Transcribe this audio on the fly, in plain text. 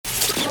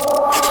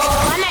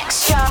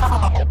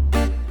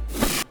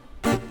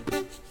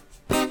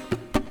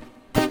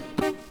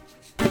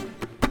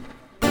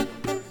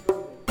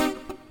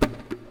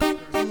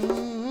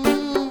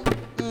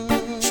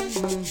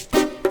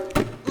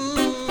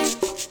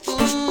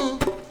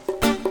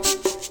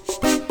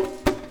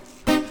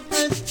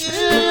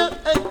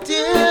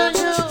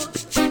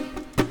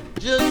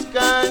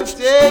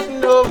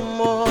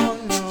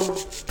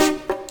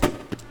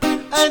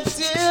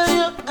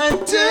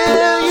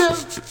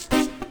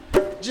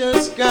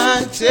just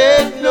can't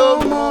take no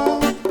more.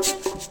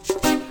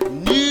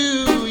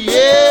 New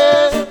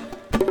year,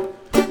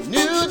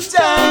 new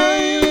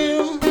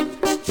time,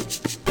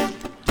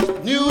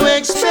 new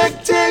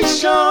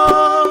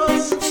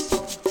expectations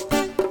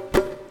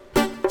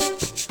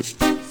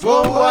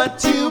for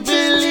what you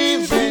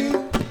believe in,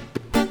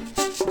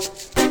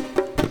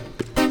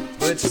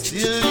 but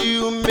still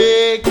you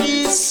make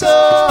it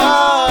so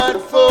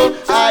hard for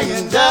I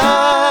and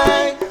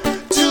I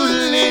to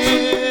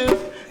live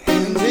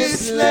in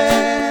this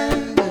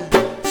land,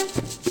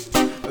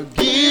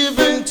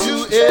 given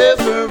to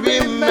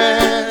every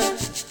man.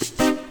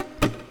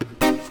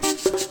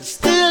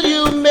 Still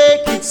you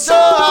make it so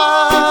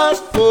hard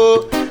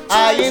for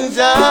I and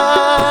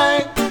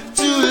I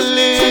to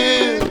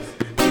live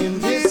in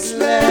this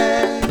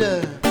land,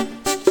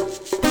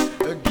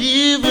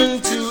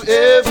 given to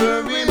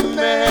every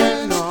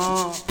man.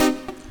 Oh,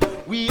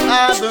 we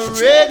are the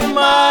red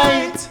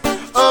might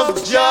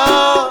of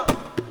Jah,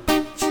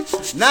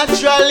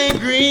 naturally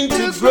green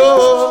to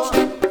grow.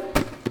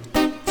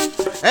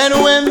 And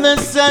when the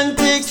sun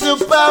takes the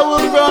power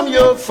from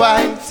your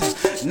fight,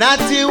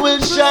 Natty will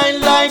shine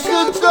like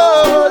a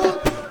gold.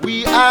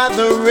 We are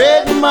the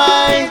red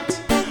might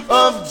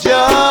of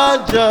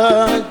Jah,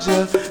 Jah,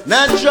 Jah,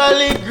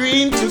 naturally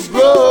green to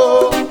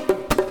grow.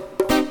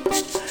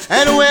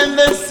 And when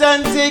the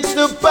sun takes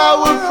the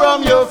power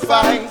from your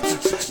fight,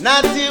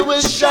 Natty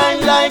will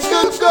shine like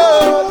a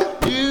gold.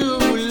 You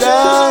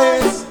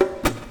lies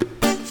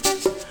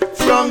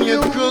from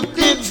your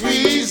crooked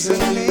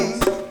reasoning,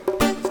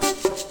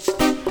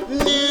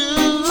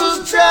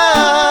 new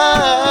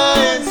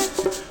cries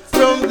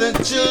from the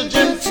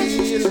children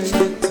feeling it.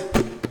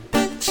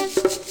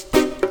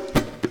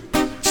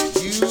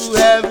 You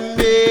have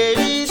made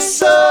it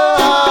so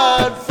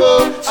hard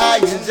for I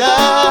and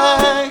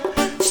I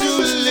to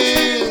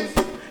live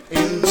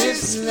in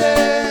this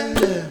land,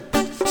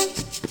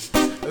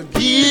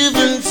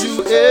 given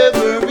to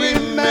every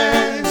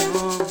man.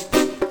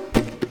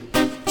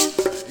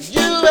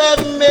 You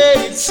have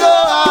made it so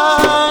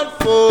hard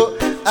for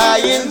I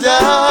and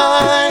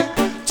I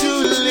to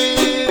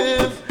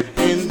live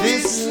in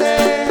this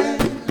land,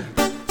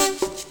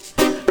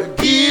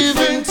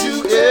 given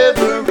to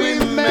every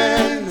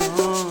man.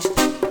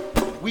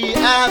 We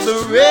are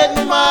the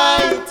red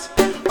might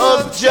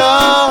of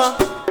Jah,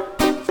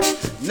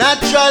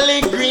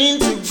 naturally green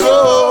to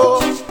grow.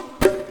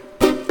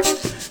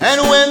 And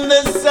when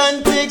the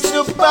sun takes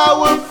the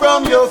power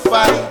from your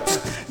fight,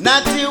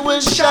 Natty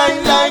will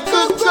shine like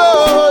a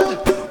gold.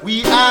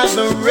 We are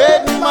the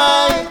red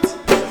might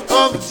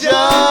of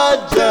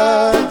Jah,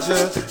 Jah,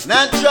 Jah,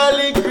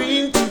 naturally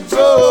green to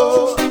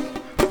grow.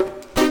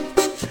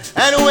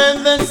 And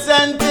when the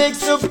sun takes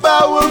the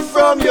power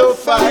from your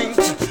fight,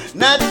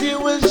 Natty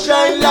will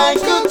shine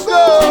like a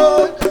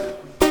gold.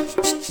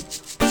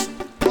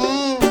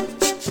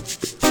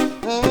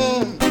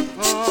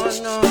 Oh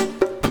no.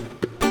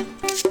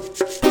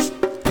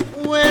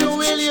 When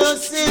will your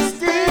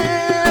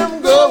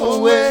system go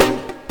away?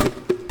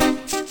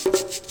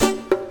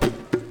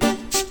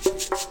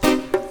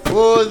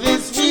 For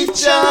this we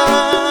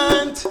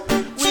chant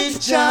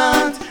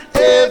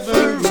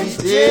every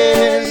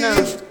day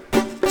now.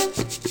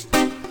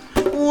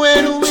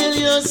 When will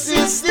your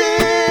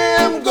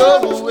system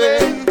go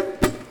away?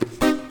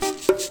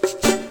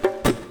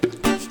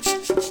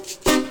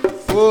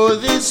 For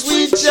this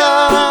we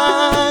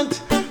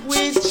chant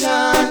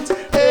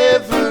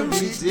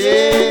every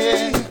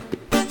day.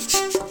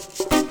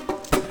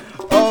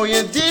 Oh,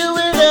 you deal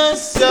with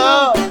us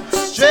so,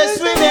 stress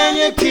with and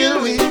you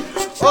kill with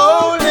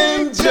old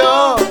and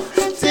joy.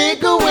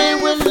 Take away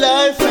with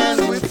life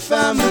and with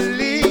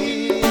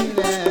family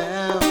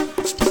now.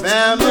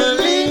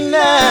 Family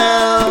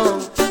now.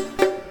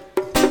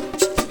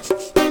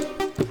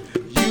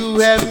 You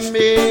have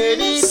made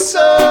it so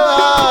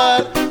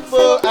hard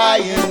for I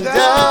and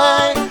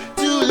I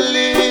to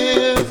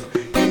live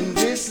in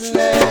this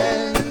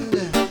land,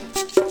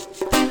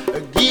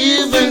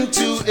 given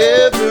to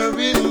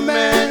every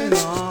man.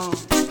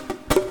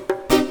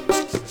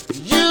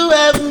 You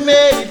have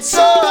made it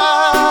so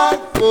hard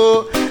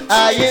for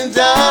I and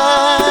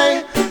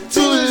I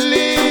to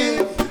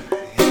live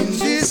in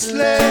this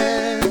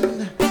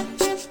land,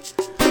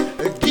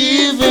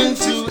 given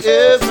to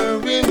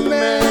every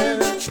man.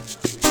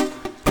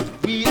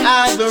 We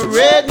are the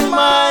red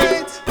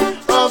might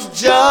of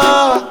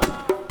Jah,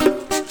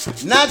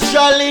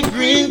 naturally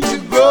green to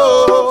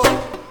grow.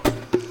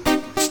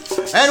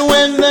 And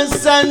when the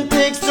sun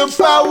takes the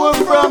power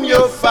from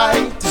your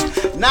fight,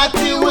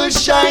 Natty will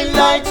shine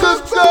like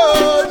a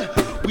gold.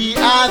 We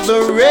are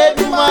the red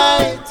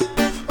might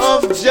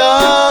of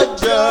Jah,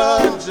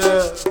 Jah,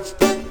 Jah,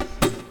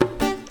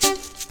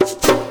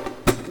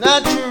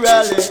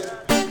 naturally,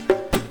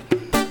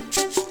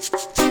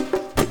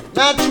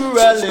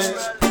 naturally.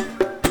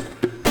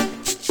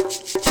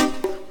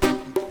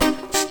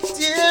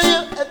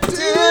 I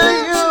tell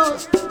you,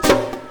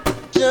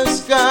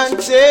 just can't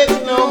take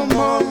no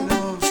more.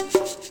 No.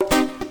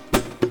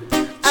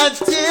 I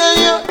tell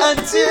you,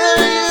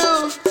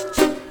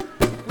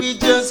 We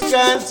just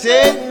can't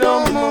take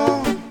no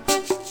more.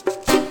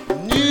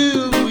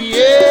 New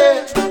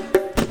year,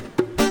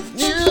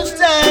 new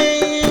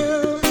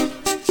time,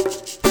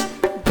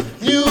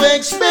 new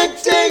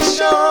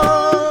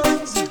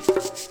expectations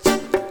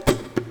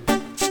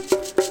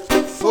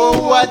for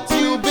what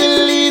you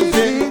believe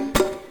in,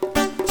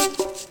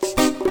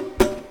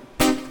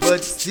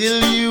 but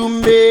still you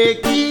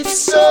make it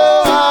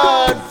so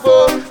hard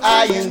for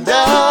I and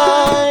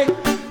I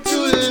to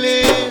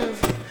live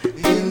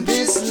in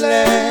this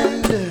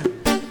land,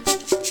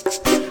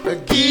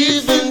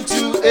 given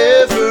to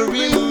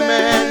every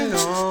man.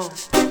 Oh.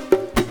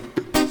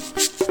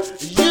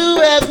 You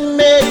have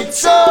made it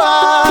so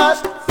hard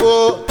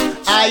for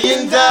I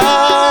and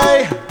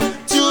I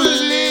to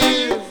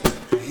live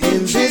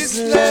in this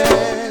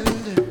land,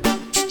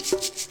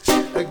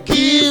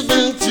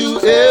 given to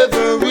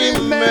every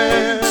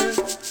man.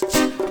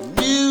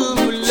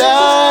 New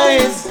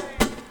lies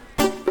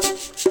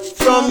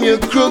from your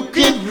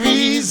crooked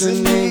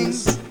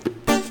reasonings,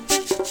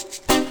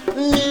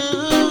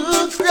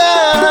 new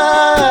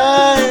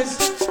cries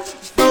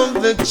from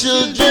the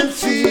children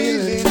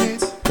feeling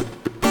it.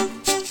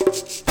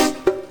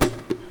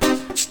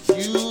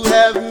 You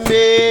have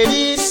made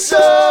it so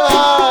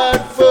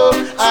hard for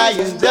I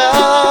and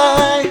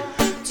I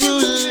to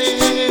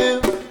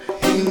live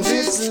in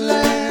this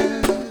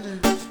land,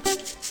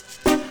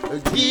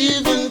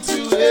 given to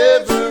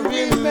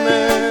every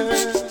man.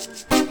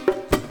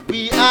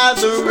 We are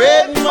the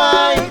red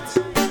might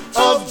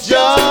of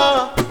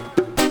Jah,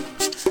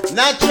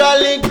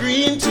 naturally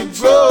green to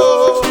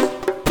grow.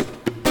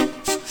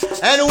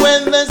 And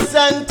when the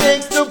sun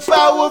takes the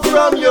power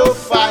from your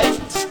fight,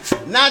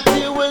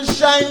 nothing will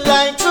shine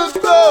like a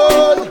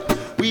gold.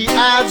 We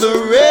are the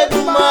red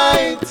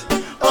might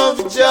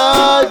of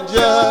Jah,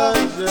 Jah,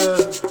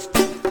 Jah.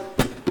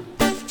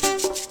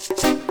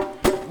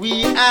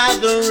 We are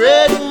the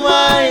red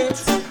might,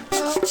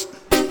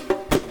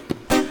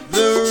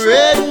 the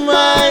red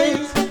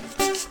might.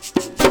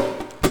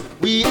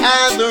 We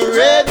are the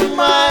red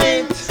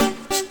might,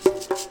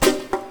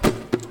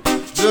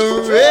 the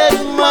red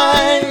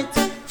might.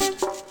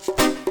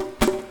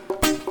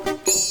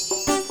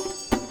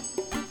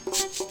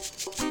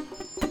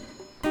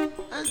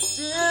 I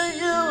tell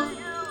you,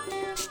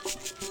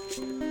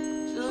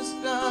 just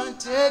can't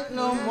take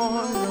no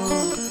more, no.